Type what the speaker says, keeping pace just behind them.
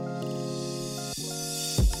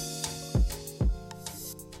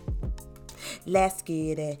Let's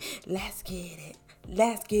get it. Let's get it.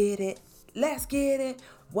 Let's get it. Let's get it.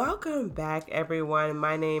 Welcome back, everyone.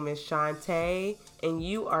 My name is Shantae, and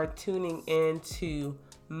you are tuning in to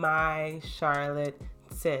My Charlotte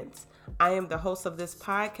Sense. I am the host of this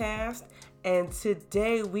podcast, and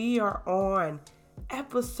today we are on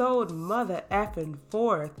episode mother effing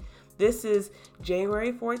fourth. This is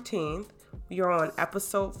January 14th. We are on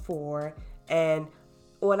episode 4, and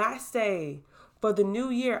when I say for the new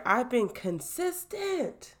year, I've been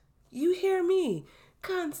consistent. You hear me?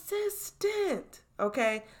 Consistent.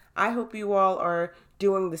 Okay? I hope you all are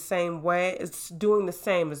doing the same way. It's doing the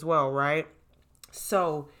same as well, right?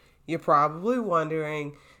 So, you're probably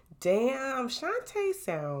wondering, damn, Shantae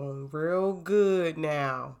sound real good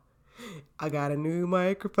now. I got a new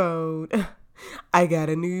microphone. I got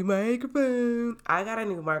a new microphone. I got a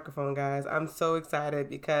new microphone, guys. I'm so excited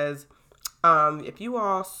because if you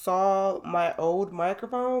all saw my old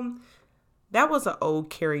microphone, that was an old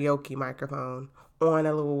karaoke microphone on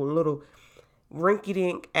a little rinky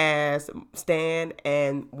dink ass stand.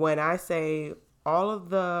 And when I say all of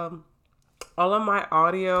my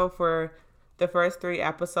audio for the first 3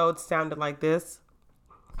 episodes sounded like this.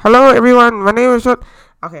 Hello, everyone. My name is.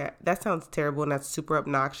 Okay, that sounds terrible and that's super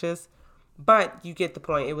obnoxious, but you get the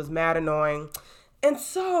point. It was mad annoying, and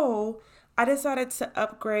so I decided to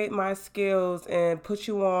upgrade my skills and give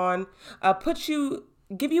you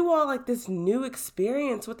all like this new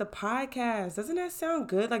experience with the podcast. Doesn't that sound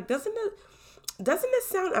good? Like, doesn't it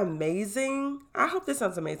sound amazing? I hope this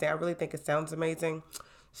sounds amazing. I really think it sounds amazing.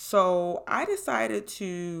 So I decided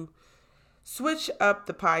to switch up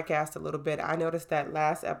the podcast a little bit. I noticed that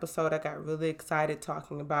last episode I got really excited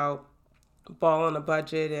talking about balling a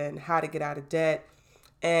budget and how to get out of debt.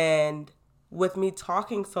 And with me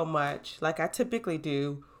talking so much, like I typically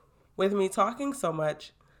do, I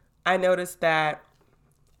noticed that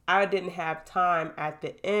I didn't have time at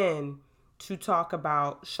the end to talk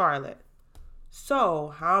about Charlotte. So,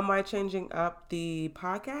 how am I changing up the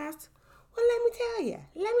podcast? Well, let me tell you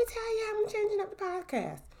how I'm changing up the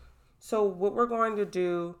podcast. So, what we're going to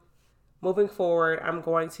do moving forward, I'm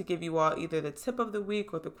going to give you all either the tip of the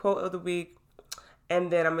week or the quote of the week,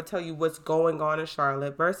 and then I'm going to tell you what's going on in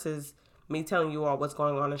Charlotte versus me telling you all what's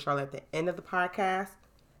going on in Charlotte at the end of the podcast.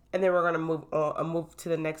 And then we're going to move to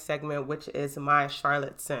the next segment, which is my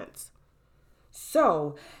Charlotte Sense.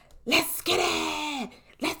 So, let's get it.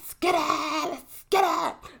 Let's get it. Let's get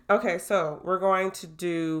it. Okay, so we're going to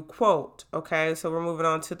do quote. Okay, so we're moving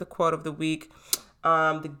on to the quote of the week,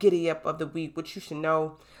 the giddy up of the week, which you should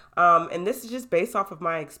know. And this is just based off of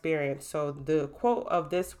my experience. So the quote of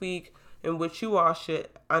this week, in which you all should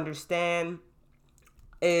understand,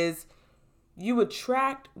 is you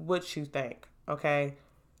attract what you think. Okay.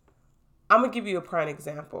 I'm going to give you a prime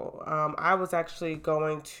example. I was actually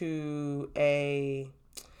going to a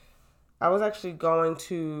Founders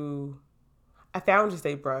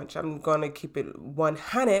Day brunch. I'm going to keep it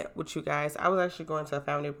 100 with you guys. I was actually going to a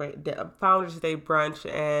Founders Day brunch,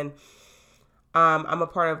 and I'm a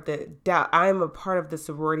part of the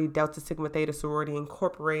sorority, Delta Sigma Theta Sorority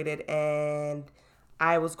Incorporated, and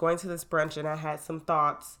I was going to this brunch and I had some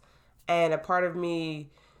thoughts, and a part of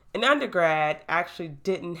me in undergrad actually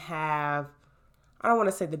didn't have, I don't want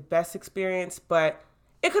to say the best experience, but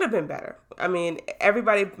it could have been better. I mean,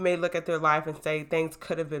 everybody may look at their life and say things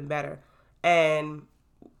could have been better. And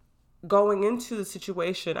going into the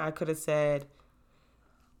situation, I could have said,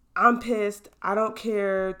 I'm pissed. I don't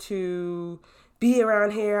care to be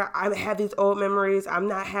around here. I have these old memories. I'm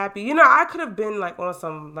not happy. I could have been on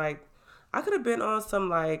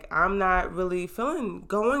some I'm not really feeling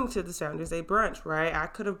going to the Founders Day brunch, right? I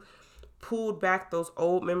could have pulled back those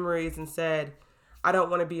old memories and said, I don't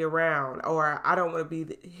want to be around, or I don't want to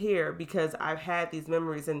be here because I've had these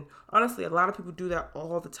memories. And honestly, a lot of people do that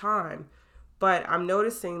all the time. But I'm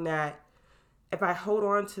noticing that if I hold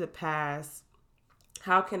on to the past,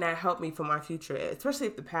 how can that help me for my future? Especially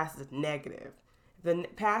if the past is negative. If the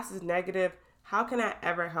past is negative, how can that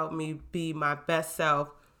ever help me be my best self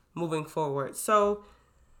moving forward? So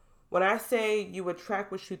when I say you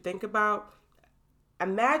attract what you think about,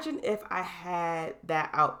 imagine if I had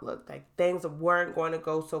that outlook, like things weren't going to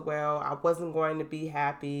go so well, I wasn't going to be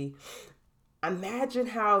happy. Imagine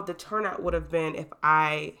how the turnout would have been if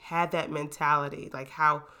I had that mentality. Like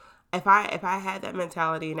how, if I had that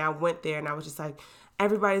mentality and I went there and I was just like,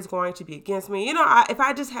 everybody's going to be against me. If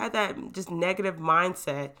I just had that just negative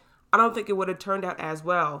mindset, I don't think it would have turned out as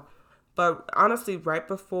well. But honestly, right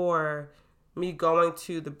before me going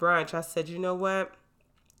to the brunch, I said, you know what?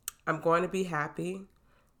 I'm going to be happy.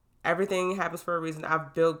 Everything happens for a reason.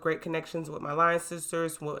 I've built great connections with my Lion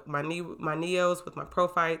sisters, with my Neos, with my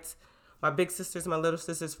Prophytes. my big sisters, my little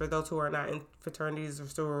sisters, for those who are not in fraternities or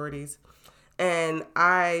sororities. And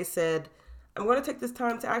I said, I'm going to take this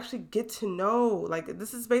time to actually get to know, like,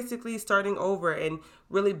 this is basically starting over and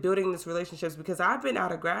really building this relationships, because I've been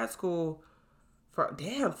out of grad school for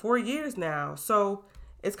 4 years now. So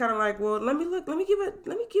it's kind of like, well, let me give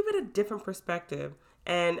it a different perspective.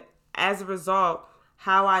 And as a result,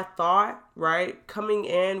 how I thought, right, coming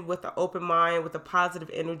in with an open mind, with a positive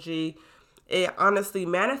energy, it honestly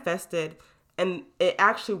manifested, and it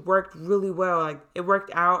actually worked really well. Like, it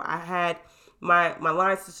worked out. I had my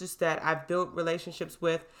line sisters that I've built relationships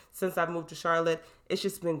with since I've moved to Charlotte. It's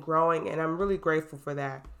just been growing, and I'm really grateful for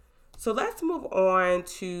that. So let's move on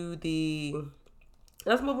to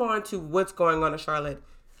what's going on in Charlotte.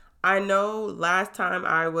 I know last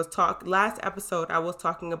episode I was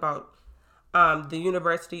talking about the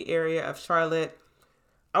university area of Charlotte.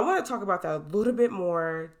 I want to talk about that a little bit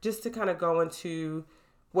more, just to kind of go into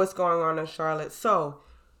what's going on in Charlotte. So,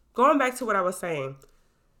 going back to what I was saying,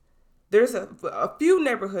 there's a few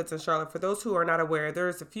neighborhoods in Charlotte. For those who are not aware,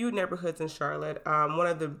 there's a few neighborhoods in Charlotte. One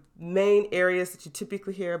of the main areas that you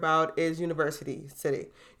typically hear about is University City.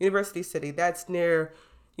 University City, that's near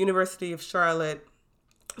University of Charlotte.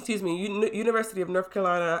 University of North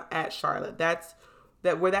Carolina at Charlotte. That's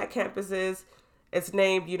where that campus is. It's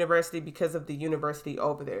named University because of the university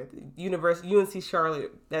over there, the UNC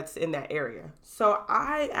Charlotte, that's in that area. So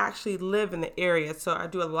I actually live in the area, so I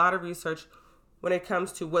do a lot of research when it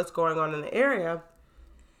comes to what's going on in the area.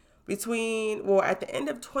 At the end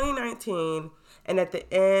of 2019 and at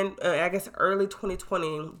the end, early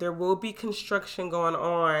 2020, there will be construction going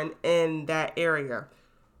on in that area.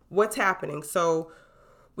 What's happening? So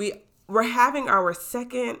we're having our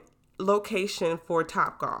second location for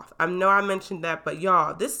Topgolf. I know I mentioned that, but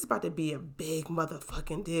y'all, this is about to be a big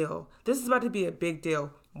motherfucking deal. This is about to be a big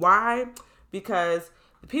deal. Why? Because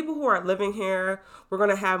the people who are living here, we're going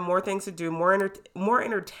to have more things to do, more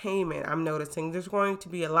entertainment. I'm noticing there's going to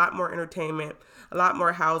be a lot more entertainment, a lot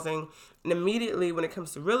more housing. And immediately when it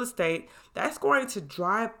comes to real estate, that's going to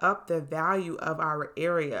drive up the value of our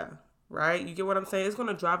area, right? You get what I'm saying? It's going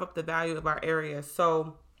to drive up the value of our area.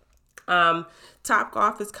 So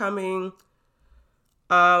Topgolf is coming.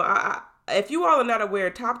 If you all are not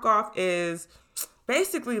aware, Topgolf is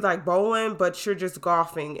basically like bowling, but you're just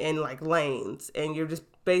golfing in like lanes, and you're just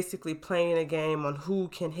basically playing a game on who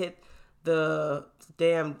can hit the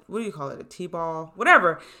damn, what do you call it, a T-ball,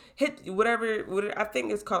 whatever, I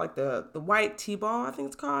think it's called like the white T-ball, I think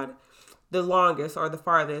it's called, the longest or the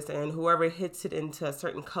farthest, and whoever hits it into a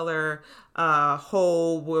certain color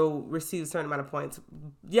hole will receive a certain amount of points.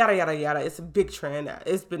 Yada yada yada. It's a big trend.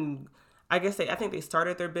 It's been, I think they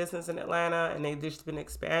started their business in Atlanta and they've just been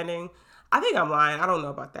expanding. I think I'm lying. I don't know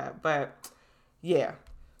about that, but yeah.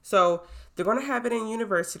 So they're going to have it in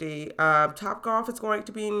University. Topgolf is going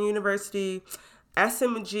to be in University.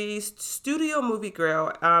 SMG Studio Movie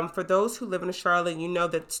Grill. For those who live in Charlotte, you know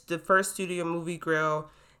that the first Studio Movie Grill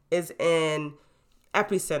is in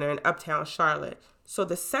Epicenter in Uptown Charlotte. So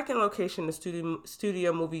the second location, the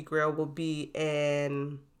Studio Movie Grill, will be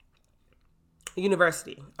in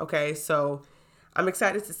University. Okay, so I'm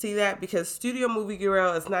excited to see that, because Studio Movie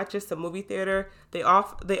Grill is not just a movie theater. They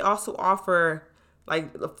also offer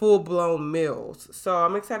like the full-blown meals. So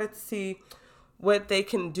I'm excited to see what they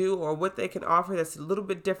can do or what they can offer that's a little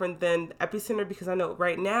bit different than Epicenter, because I know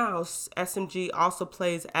right now SMG also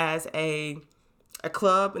plays as a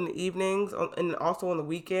club in the evenings and also on the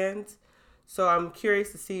weekends. So I'm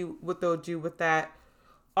curious to see what they'll do with that.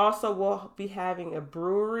 Also, we'll be having a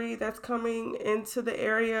brewery that's coming into the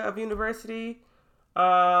area of University.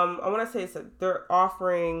 I want to say they're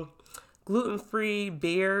offering gluten-free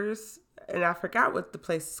beers, and I forgot what the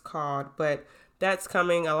place is called, but that's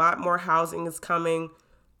coming. A lot more housing is coming.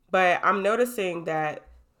 But I'm noticing that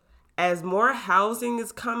as more housing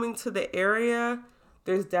is coming to the area,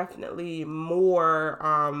 there's definitely more,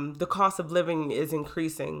 the cost of living is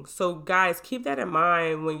increasing. So guys, keep that in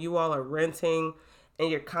mind when you all are renting and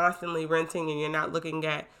you're constantly renting and you're not looking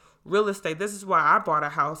at real estate. This is why I bought a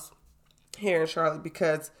house here in Charlotte,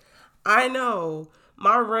 because I know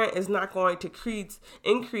my rent is not going to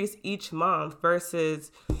increase each month versus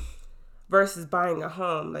buying a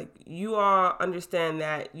home. Like, you all understand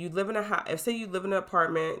that you live in a house. If say you live in an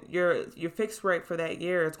apartment, your fixed rate for that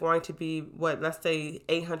year is going to be let's say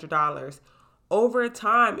 $800. Over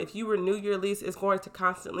time, if you renew your lease, it's going to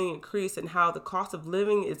constantly increase. And how the cost of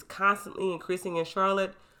living is constantly increasing in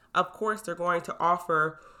Charlotte, of course they're going to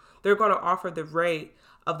offer the rate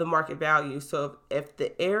of the market value. So if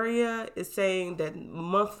the area is saying that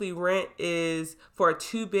monthly rent is for a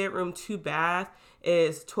 2-bedroom, 2-bath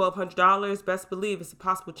is $1,200, best believe it's a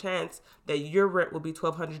possible chance that your rent will be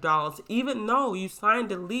 $1,200, even though you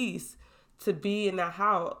signed a lease to be in that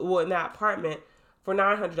house, well, in that apartment for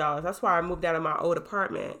 $900. That's why I moved out of my old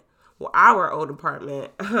apartment, well, our old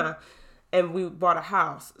apartment, and we bought a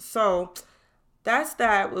house. So that's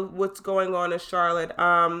what's going on in Charlotte.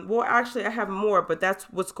 Well, actually, I have more, but that's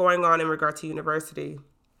what's going on in regard to university.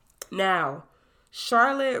 Now,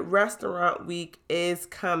 Charlotte Restaurant Week is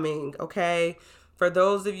coming, okay? For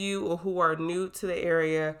those of you who are new to the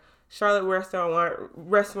area, Charlotte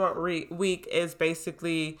Restaurant Week is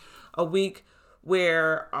basically a week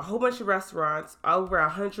where a whole bunch of restaurants, over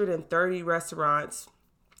 130 restaurants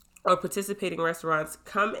or participating restaurants,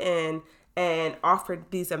 come in and offer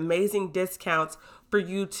these amazing discounts for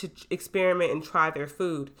you to experiment and try their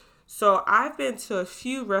food. So I've been to a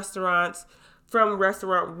few restaurants from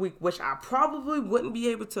Restaurant Week, which I probably wouldn't be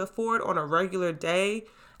able to afford on a regular day.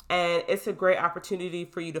 And it's a great opportunity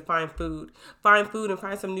for you to find food and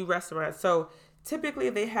find some new restaurants. So typically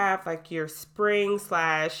they have like your spring /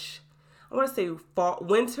 I want to say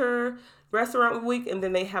winter Restaurant Week, and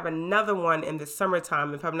then they have another one in the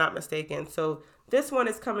summertime, if I'm not mistaken. So this one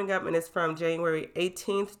is coming up, and it's from January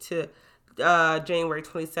 18th to January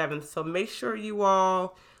 27th. So make sure you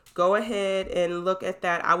all go ahead and look at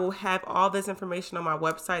that. I will have all this information on my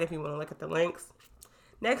website if you want to look at the links.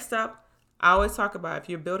 Next up, I always talk about if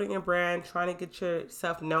you're building a brand, trying to get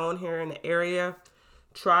yourself known here in the area,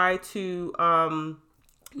 try to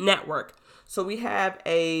network. So we have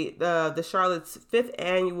the Charlotte's 5th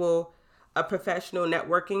annual professional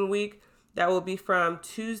networking week. That will be from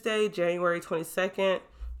Tuesday, January 22nd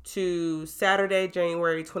to Saturday,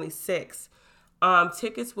 January 26th.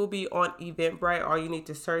 Tickets will be on Eventbrite. All you need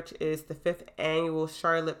to search is the 5th annual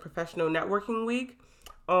Charlotte Professional Networking Week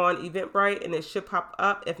on Eventbrite, and it should pop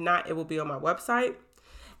up. If not, it will be on my website.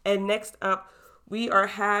 And next up, we are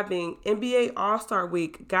having NBA All-Star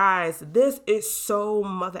Week. Guys, this is so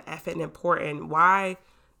mother effing important. Why?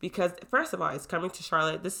 Because first of all, it's coming to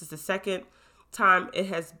Charlotte. This is the second time it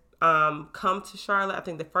has come to Charlotte. I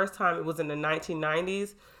think the first time it was in the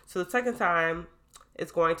 1990s. So the second time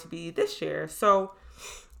it's going to be this year. So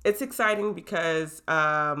it's exciting because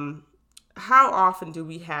how often do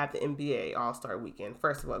we have the NBA All-Star Weekend?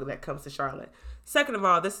 First of all, that comes to Charlotte. Second of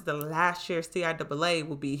all, this is the last year CIAA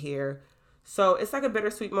will be here. So it's like a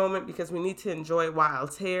bittersweet moment because we need to enjoy it while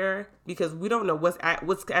it's here, because we don't know what's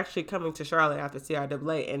actually coming to Charlotte after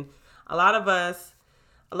CIAA. And a lot of us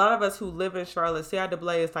who live in Charlotte,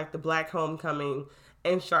 CIAA is like the black homecoming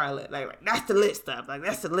in Charlotte. Like that's the lit stuff. Like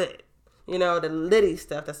that's the lit, the litty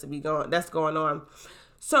stuff that's going on.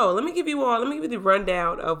 So let me give you the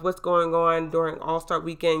rundown of what's going on during All-Star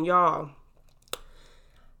Weekend, y'all.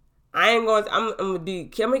 I'm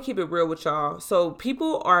gonna keep it real with y'all. So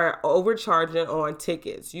people are overcharging on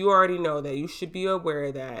tickets. You already know that. You should be aware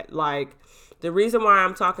of that. Like, the reason why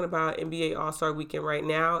I'm talking about NBA All-Star Weekend right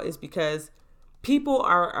now is because people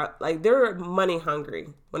are like, they're money hungry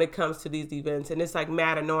when it comes to these events, and it's like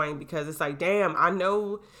mad annoying because it's like, damn, I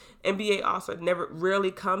know NBA All-Star never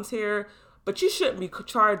really comes here, but you shouldn't be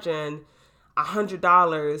charging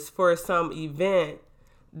 $100 for some event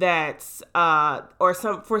that's or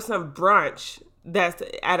some brunch that's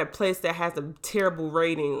at a place that has a terrible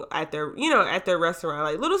rating at their restaurant.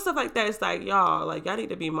 Like little stuff like that. It's like, y'all need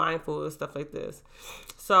to be mindful of stuff like this.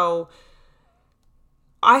 So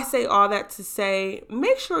I say all that to say,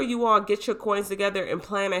 make sure you all get your coins together and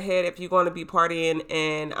plan ahead if you're going to be partying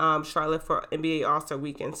in Charlotte for NBA All-Star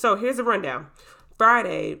Weekend. So here's a rundown.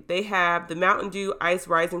 Friday, they have the Mountain Dew Ice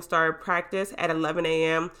Rising Star practice at 11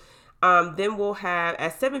 a.m. Then we'll have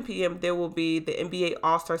at 7 p.m. there will be the NBA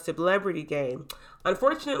All-Star Celebrity Game.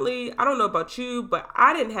 Unfortunately, I don't know about you, but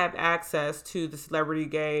I didn't have access to the Celebrity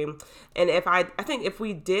Game. And I think if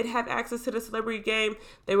we did have access to the Celebrity Game,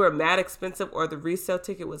 they were mad expensive, or the resale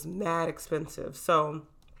ticket was mad expensive. So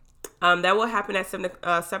that will happen at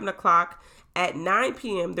 7 o'clock. At 9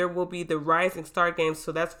 p.m., there will be the Rising Star Games.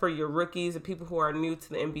 So that's for your rookies and people who are new to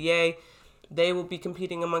the NBA. They will be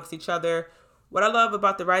competing amongst each other. What I love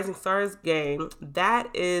about the Rising Stars game,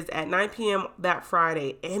 that is at 9 p.m. that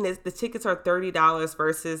Friday, and the tickets are $30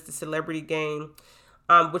 versus the Celebrity Game,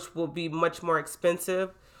 which will be much more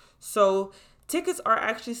expensive. So tickets are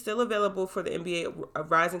actually still available for the NBA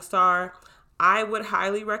Rising Star. I would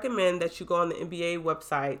highly recommend that you go on the NBA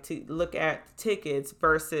website to look at tickets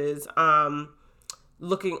versus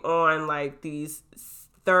looking on like these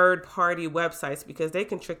third-party websites, because they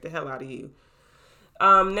can trick the hell out of you.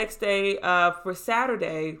 Next day, for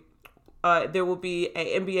Saturday, there will be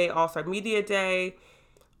a NBA All-Star Media Day.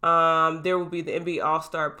 There will be the NBA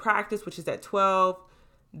All-Star Practice, which is at 12.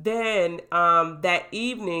 Then that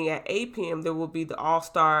evening at 8 p.m. there will be the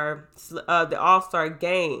All-Star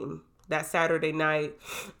game that Saturday night,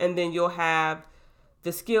 and then you'll have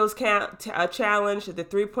the skills challenge, the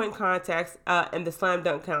 3-point contest, and the slam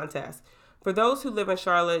dunk contest. For those who live in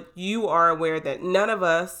Charlotte, you are aware that none of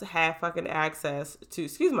us had fucking access to,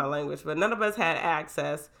 excuse my language, but none of us had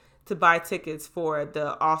access to buy tickets for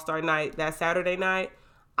the All-Star night that Saturday night.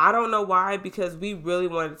 I don't know why, because we really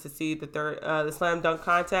wanted to see the slam dunk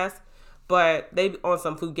contest, but they on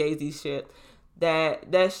some fugazi shit.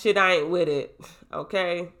 That shit, I ain't with it.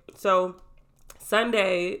 Okay, so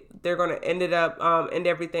Sunday they're gonna end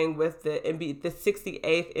everything with the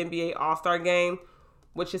 68th NBA All-Star game,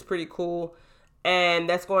 which is pretty cool, and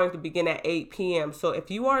that's going to begin at 8 p.m. So if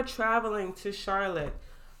you are traveling to Charlotte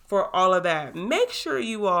for all of that, make sure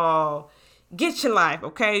you all get your life.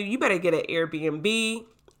 Okay, you better get an Airbnb.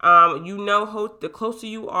 The closer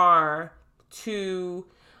you are to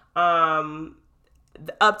the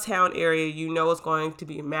uptown area, it's going to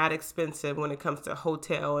be mad expensive when it comes to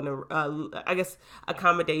hotel and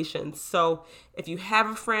accommodations. So if you have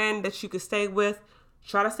a friend that you could stay with,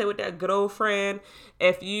 try to stay with that good old friend.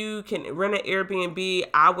 If you can rent an Airbnb,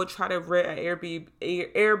 I would try to rent an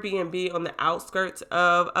Airbnb on the outskirts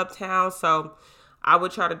of uptown. So I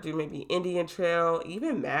would try to do maybe Indian Trail,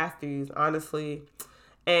 even Matthews, honestly.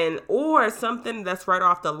 Or something that's right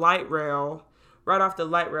off the light rail.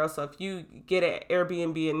 So if you get an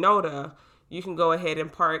Airbnb in Noda, you can go ahead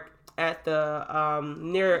and park at the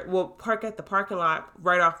park at the parking lot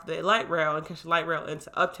right off the light rail and catch the light rail into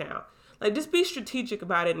Uptown. Like, just be strategic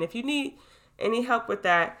about it. And if you need any help with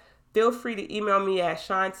that, feel free to email me at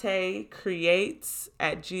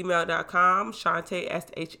shantecreates@gmail.com. Shante,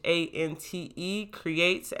 SHANTE,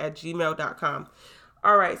 creates@gmail.com.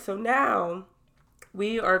 All right, so now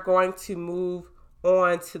we are going to move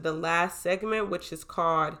on to the last segment, which is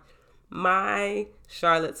called My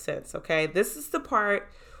Charlotte Sense. Okay, this is the part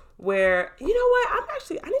where, you know what,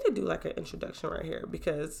 I need to do like an introduction right here,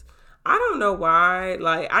 because I don't know why.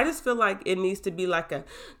 Like, I just feel like it needs to be like a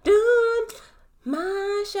dun,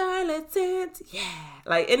 my Charlotte Sense. Yeah.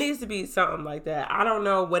 Like, it needs to be something like that. I don't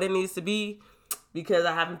know what it needs to be because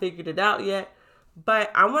I haven't figured it out yet.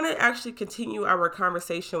 But I want to actually continue our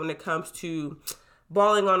conversation when it comes to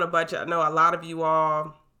balling on a budget. I know a lot of you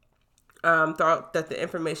all thought that the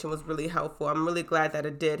information was really helpful. I'm really glad that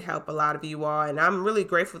it did help a lot of you all. And I'm really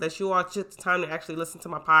grateful that you all took the time to actually listen to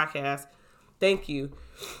my podcast. Thank you.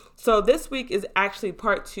 So this week is actually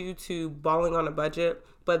part 2 to balling on a budget.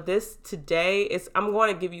 But I'm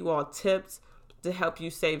going to give you all tips to help you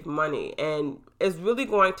save money. And it's really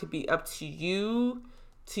going to be up to you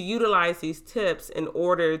to utilize these tips in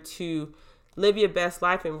order to live your best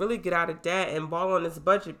life and really get out of debt and ball on this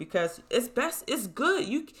budget, because it's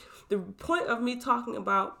good. The point of me talking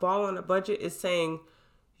about ball on a budget is saying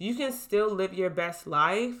you can still live your best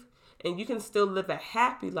life and you can still live a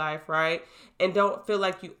happy life, right? And don't feel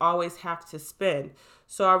like you always have to spend.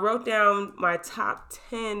 So I wrote down my top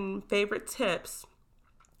 10 favorite tips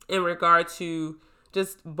in regard to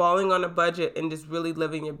just balling on a budget and just really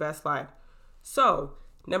living your best life. So,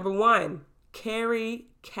 number 1, carry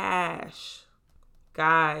cash.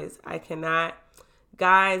 Guys,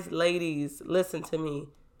 ladies, listen to me.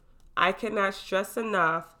 I cannot stress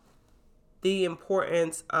enough the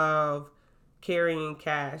importance of carrying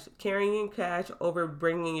cash over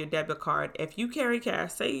bringing your debit card. If you carry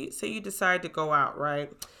cash, say you decide to go out,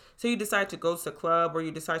 right? So you decide to go to the club or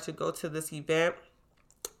you decide to go to this event.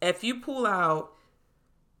 If you pull out,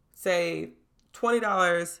 say,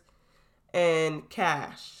 $20 in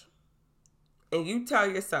cash, and you tell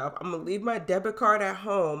yourself, I'm going to leave my debit card at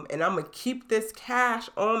home and I'm going to keep this cash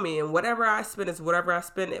on me, and whatever I spend is whatever I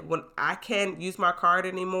spend. When I can't use my card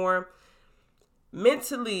anymore,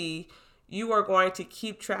 mentally, you are going to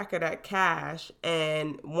keep track of that cash.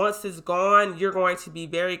 And once it's gone, you're going to be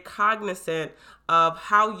very cognizant of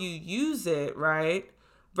how you use it, right?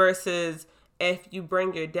 Versus if you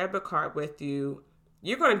bring your debit card with you,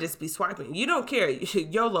 you're going to just be swiping. You don't care.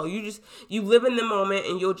 YOLO. You live in the moment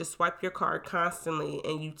and you'll just swipe your card constantly.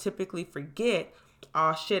 And you typically forget,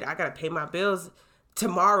 oh shit, I got to pay my bills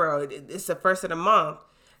tomorrow. It's the first of the month.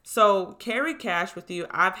 So carry cash with you.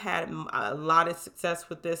 I've had a lot of success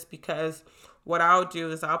with this, because what I'll do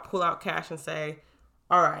is I'll pull out cash and say,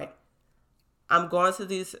 all right, I'm going to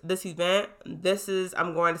this event.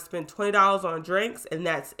 I'm going to spend $20 on drinks, and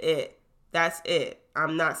that's it.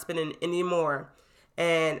 I'm not spending any more.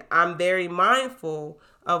 And I'm very,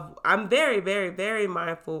 very, very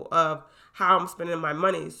mindful of how I'm spending my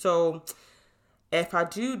money. So if I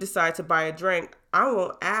do decide to buy a drink, I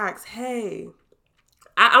won't ask, hey,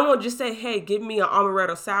 I won't just say, hey, give me an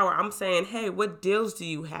amaretto sour. I'm saying, hey, what deals do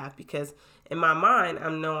you have? Because in my mind,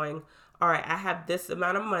 I'm knowing, all right, I have this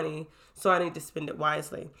amount of money, so I need to spend it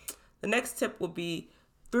wisely. The next tip will be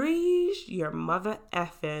freeze your mother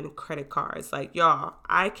effing credit cards. Like, y'all,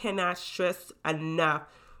 I cannot stress enough.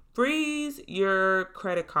 Freeze your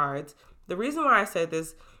credit cards. The reason why I said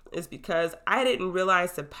this is because I didn't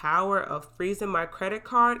realize the power of freezing my credit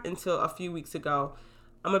card until a few weeks ago.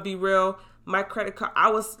 I'm going to be real. My credit card,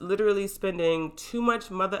 I was literally spending too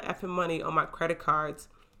much mother effing money on my credit cards.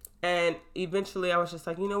 And eventually I was just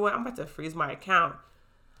like, you know what? I'm about to freeze my account.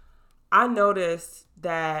 I noticed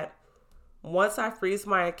that once I freeze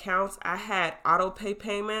my accounts, I had auto pay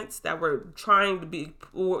payments that were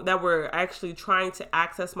actually trying to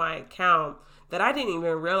access my account that I didn't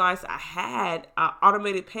even realize I had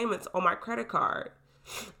automated payments on my credit card.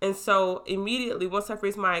 And so immediately, once I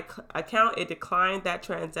freeze my account, it declined that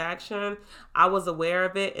transaction. I was aware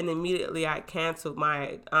of it, and immediately I canceled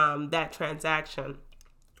my that transaction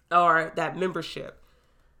or that membership.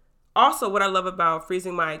 Also, what I love about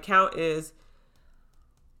freezing my account is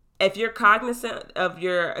if you're cognizant of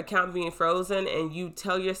your account being frozen and you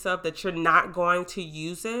tell yourself that you're not going to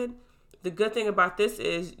use it, the good thing about this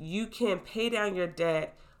is you can pay down your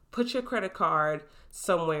debt, put your credit card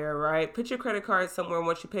somewhere, right? Put your credit card somewhere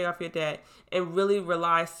once you pay off your debt and really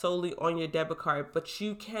rely solely on your debit card. But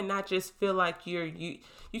you cannot just feel like you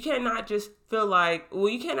cannot just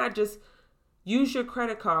use your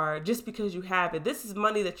credit card just because you have it. This is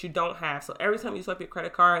money that you don't have. So every time you swipe your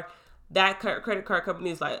credit card, that credit card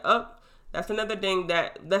company is like, oh, that's another thing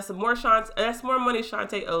that's more money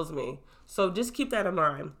Shantae owes me. So just keep that in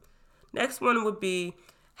mind. Next one would be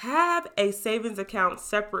have a savings account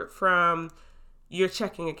separate from your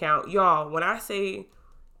checking account. Y'all, when I say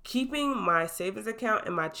keeping my savings account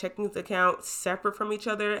and my checking account separate from each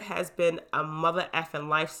other has been a mother effing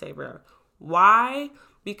lifesaver. Why?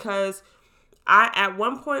 Because at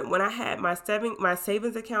one point when I had my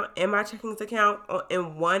savings account and my checking account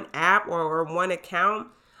in one app or one account,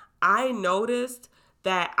 I noticed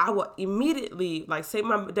that I would immediately, like, say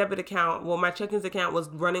my my checking account was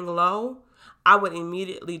running low, I would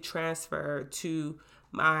immediately transfer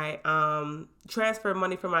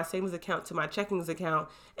money from my savings account to my checking account.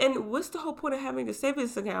 And what's the whole point of having a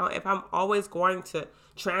savings account if I'm always going to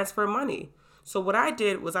transfer money? So what I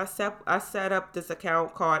did was I set up this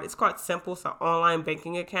account it's called Simple. It's an online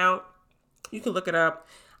banking account. You can look it up.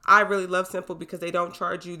 I really love Simple because they don't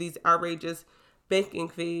charge you these outrageous banking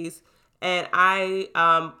fees. And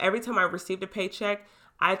every time I received a paycheck,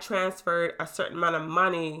 I transferred a certain amount of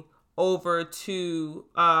money over to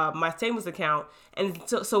my savings account. And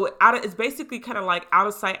so it's basically kind of like out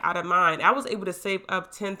of sight, out of mind. I was able to save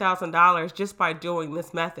up $10,000 just by doing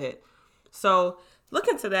this method. So look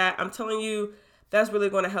into that. I'm telling you, that's really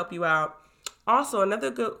going to help you out. Also,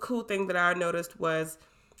 another cool thing that I noticed was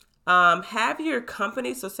have your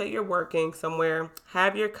company, so say you're working somewhere,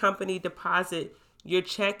 have your company deposit your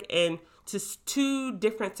check into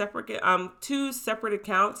two separate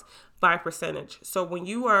accounts by percentage. So when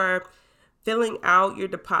you are filling out your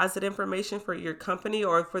deposit information for your company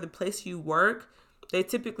or for the place you work, they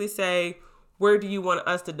typically say, where do you want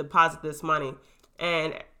us to deposit this money?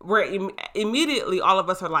 And we're immediately, all of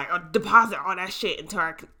us are like, oh, deposit all that shit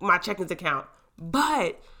into my checking account.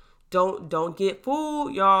 But don't get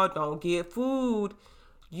fooled, y'all. Don't get fooled.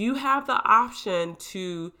 You have the option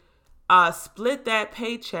to split that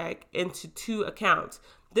paycheck into two accounts.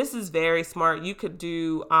 This is very smart. You could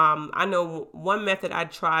do, I know one method I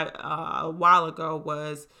tried a while ago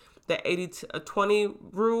was the 80-20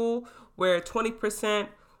 rule, where 20%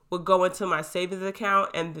 would go into my savings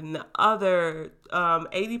account and then the other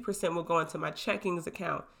 80% would go into my checkings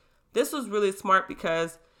account. This was really smart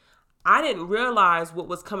because I didn't realize what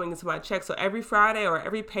was coming into my check. So every Friday or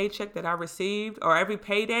every paycheck that I received or every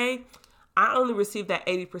payday, I only received that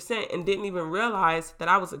 80% and didn't even realize that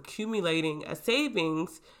I was accumulating a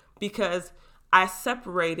savings because I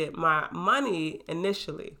separated my money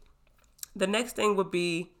initially. The next thing would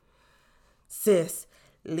be, sis,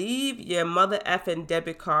 leave your mother effing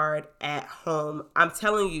debit card at home. I'm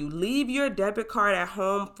telling you, leave your debit card at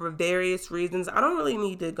home for various reasons. I don't really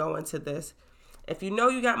need to go into this. If you know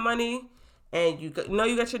you got money and you know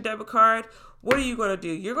you got your debit card, what are you going to do?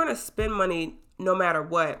 You're going to spend money no matter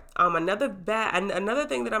what. Another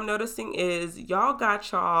thing that I'm noticing is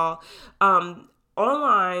y'all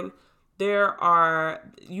online.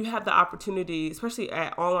 You have the opportunity, especially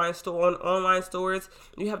at online stores,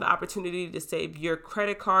 you have the opportunity to save your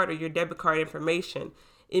credit card or your debit card information.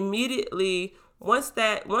 immediately, once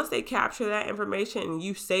they capture that information and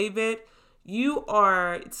you save it, you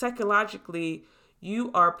are psychologically,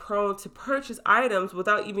 you are prone to purchase items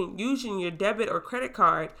without even using your debit or credit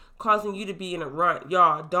card, causing you to be in a rut.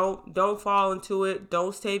 Y'all, don't fall into it.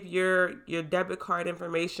 Don't save your debit card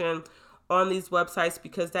information on these websites,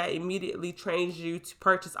 because that immediately trains you to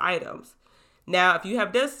purchase items. Now, if you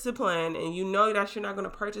have discipline and you know that you're not going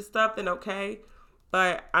to purchase stuff, then okay.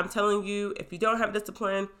 But I'm telling you, if you don't have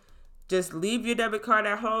discipline, just leave your debit card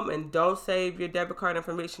at home and don't save your debit card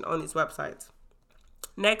information on these websites.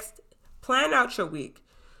 Next, plan out your week.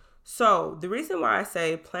 So the reason why I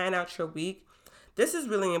say plan out your week, this is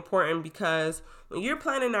really important, because when you're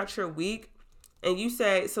planning out your week and you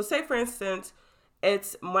say for instance,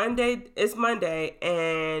 it's Monday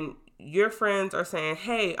and your friends are saying,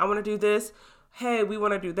 hey, I want to do this. Hey, we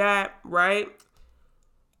want to do that, right?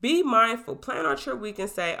 Be mindful. Plan out your week and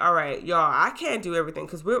say, all right, y'all, I can't do everything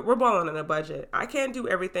because we're balling on a budget. I can't do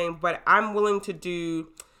everything, but I'm willing to do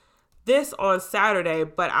this on Saturday,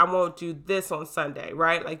 but I won't do this on Sunday,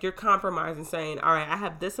 right? Like, you're compromising, saying, all right, I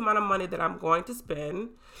have this amount of money that I'm going to spend,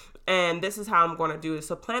 and this is how I'm going to do it.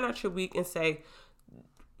 So plan out your week and say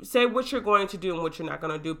what you're going to do and what you're not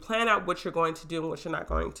going to do. Plan out what you're going to do and what you're not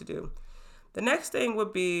going to do. The next thing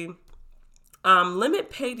would be limit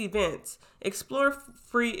paid events. Explore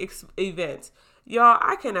free events. Y'all,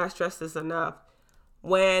 I cannot stress this enough.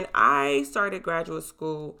 When I started graduate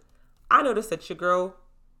school, I noticed that your girl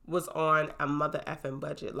was on a mother effing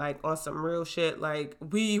budget, like on some real shit. Like,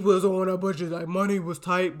 we was on a budget, like money was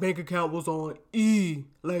tight, bank account was on E.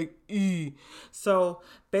 So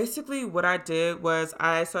basically what I did was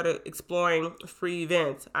I started exploring free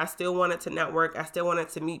events. I still wanted to network. I still wanted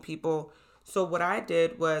to meet people. So what I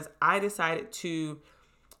did was I decided to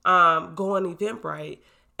go on Eventbrite.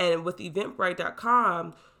 And with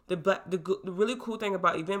Eventbrite.com, the really cool thing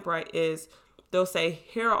about Eventbrite is they'll say,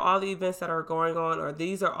 here are all the events that are going on, or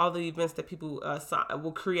these are all the events that people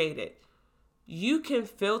will create it. You can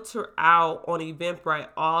filter out on Eventbrite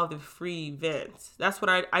all the free events. That's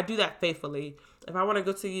what I do that faithfully. If I want to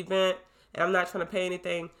go to the event and I'm not trying to pay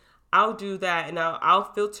anything, I'll do that, and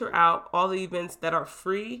I'll filter out all the events that are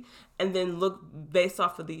free and then look based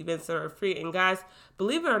off of the events that are free. And guys,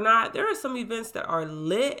 believe it or not, there are some events that are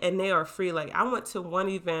lit and they are free. Like, I went to one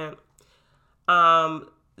event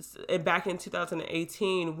back in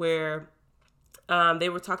 2018 where they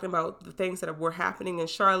were talking about the things that were happening in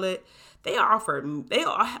Charlotte. They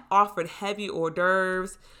offered heavy hors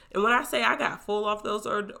d'oeuvres. And when I say I got full off those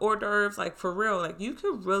hors d'oeuvres, like, for real, like, you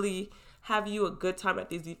could really have you a good time at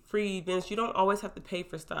these free events. You don't always have to pay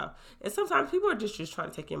for stuff. And sometimes people are just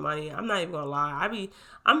trying to take your money. I'm not even gonna lie.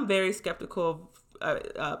 I'm very skeptical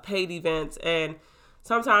of paid events, and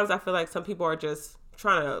sometimes I feel like some people are just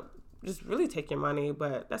trying to just really take your money,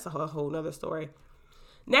 but that's a whole nother story.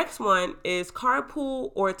 Next one is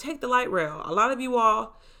carpool or take the light rail. A lot of you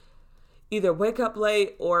all either wake up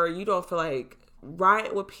late or you don't feel like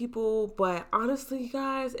riding with people, but honestly,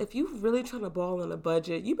 guys, if you really trying to ball on a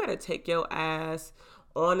budget, you better take your ass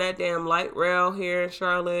on that damn light rail here in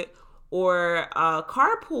Charlotte, or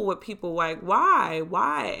carpool with people. Like,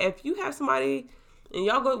 why? If you have somebody and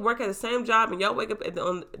y'all go work at the same job and y'all wake up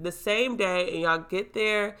on the same day and y'all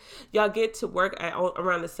get to work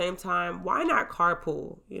around the same time, why not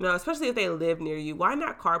carpool? You know, especially if they live near you, why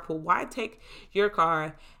not carpool? Why take your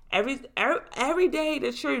car? Every day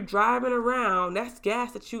that you're driving around, that's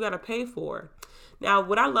gas that you got to pay for. Now,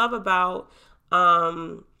 what I love about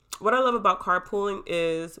carpooling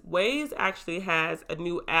is Waze actually has a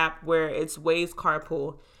new app where it's Waze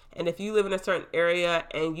Carpool. And if you live in a certain area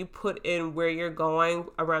and you put in where you're going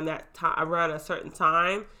around a certain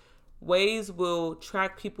time, Waze will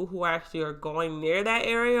track people who actually are going near that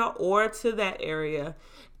area or to that area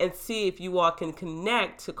and see if you all can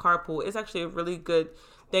connect to carpool. It's actually a really good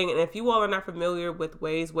thing. And if you all are not familiar with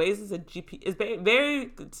Waze is a GPS. It's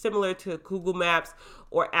very similar to Google Maps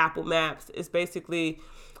or Apple Maps. It's basically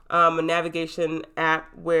a navigation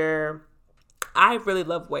app where I really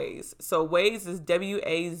love Waze. So Waze is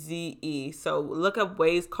WAZE. So look up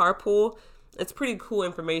Waze Carpool. It's pretty cool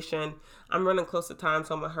information. I'm running close to time,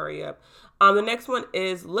 so I'm gonna hurry up. The next one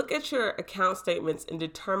is look at your account statements and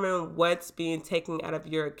determine what's being taken out of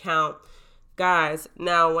your account. Guys,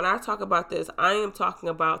 now when I talk about this, I am talking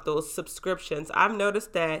about those subscriptions. I've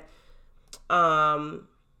noticed that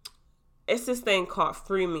it's this thing called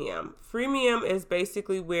freemium. Freemium is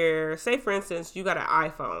basically where, say for instance, you got an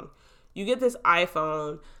iPhone. You get this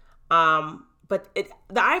iPhone, but the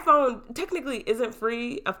iPhone technically isn't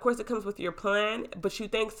free. Of course, it comes with your plan, but you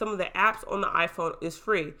think some of the apps on the iPhone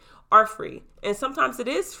are free. And sometimes it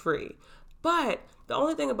is free. But the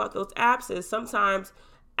only thing about those apps is sometimes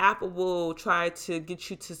Apple will try to get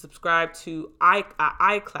you to subscribe to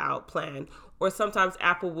iCloud plan, or sometimes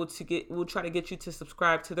Apple will try to get you to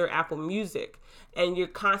subscribe to their Apple Music, and you're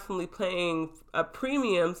constantly paying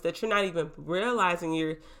premiums that you're not even realizing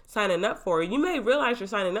you're signing up for. You may realize you're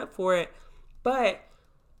signing up for it, but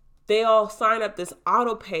they all sign up this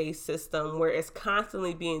auto pay system where it's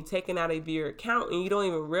constantly being taken out of your account and you don't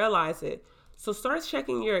even realize it. So start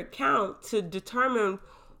checking your account to determine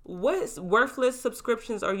what worthless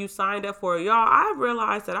subscriptions are you signed up for. Y'all, I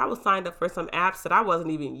realized that I was signed up for some apps that I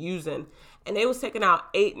wasn't even using, and they was taking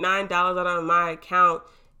out $8-9 out of my account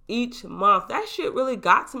each month. That shit really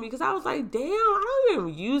got to me because I was like, damn, I don't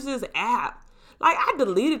even use this app. Like, I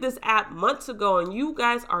deleted this app months ago, and you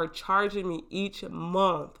guys are charging me each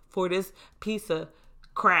month for this piece of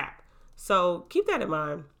crap. So keep that in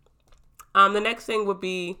mind. The next thing would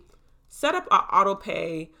be set up an auto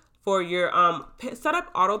pay for your set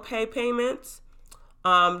up auto pay payments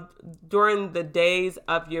during the days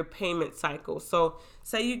of your payment cycle. So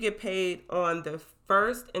say you get paid on the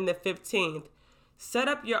 1st and the 15th. Set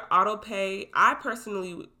up your auto pay. I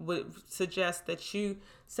personally would suggest that you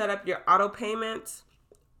set up your auto payments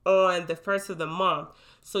on the 1st of the month,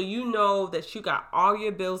 so you know that you got all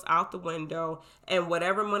your bills out the window and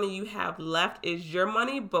whatever money you have left is your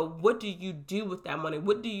money. But what do you do with that money?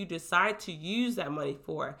 What do you decide to use that money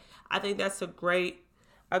for? I think that's a great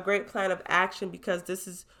plan of action, because this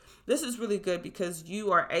is really good, because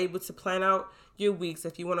you are able to plan out your weeks.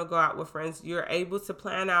 If you want to go out with friends, you're able to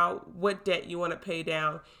plan out what debt you want to pay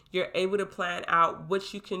down. You're able to plan out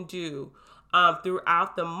what you can do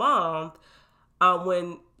throughout the month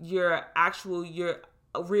when your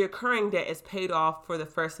reoccurring debt is paid off for the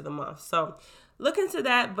 1st of the month. So look into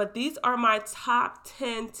that. But these are my top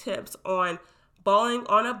 10 tips on balling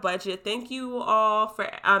on a budget. Thank you all for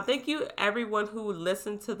thank you everyone who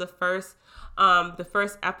listened to the first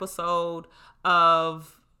episode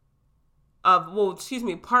of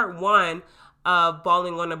part 1 of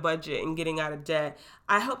balling on a budget and getting out of debt.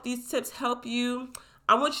 I hope these tips help you.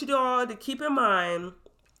 I want you all to keep in mind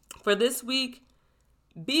for this week,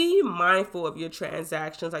 be mindful of your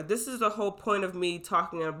transactions. Like, this is the whole point of me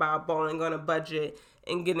talking about balling on a budget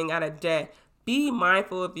and getting out of debt. Be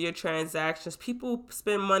mindful of your transactions. People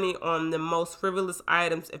spend money on the most frivolous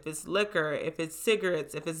items. If it's liquor, if it's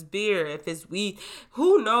cigarettes, if it's beer, if it's weed,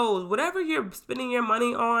 who knows? Whatever you're spending your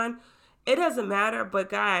money on, it doesn't matter. But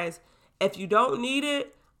guys, if you don't need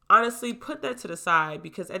it, honestly, put that to the side,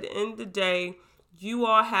 because at the end of the day, you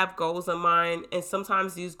all have goals in mind, and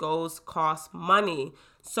sometimes these goals cost money.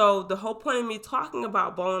 So the whole point of me talking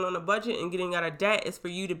about balling on a budget and getting out of debt is for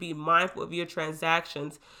you to be mindful of your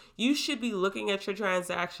transactions. You should be looking at your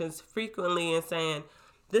transactions frequently and saying,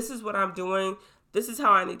 this is what I'm doing. This is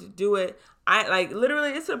how I need to do it.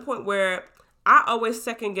 Literally, it's to the point where I always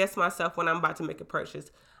second guess myself when I'm about to make a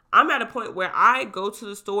purchase. I'm at a point where I go to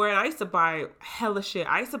the store, and I used to buy hella shit.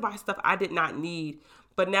 I used to buy stuff I did not need.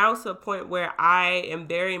 But now it's to a point where I am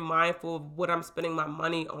very mindful of what I'm spending my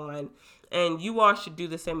money on. And you all should do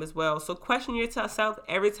the same as well. So question yourself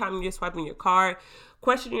every time you're swiping your card.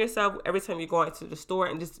 Question yourself every time you're going to the store,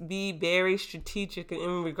 and just be very strategic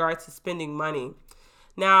in regards to spending money.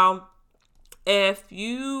 Now, if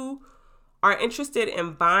you are interested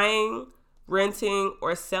in buying, renting,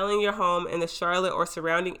 or selling your home in the Charlotte or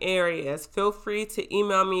surrounding areas, feel free to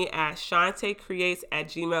email me at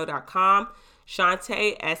shantecreates@gmail.com.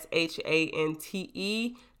 Shante,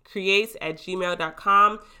 SHANTE,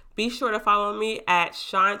 creates@gmail.com. Be sure to follow me at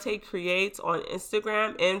Shante Creates on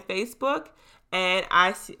Instagram and Facebook. And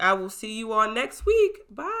I will see you all next week.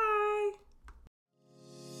 Bye.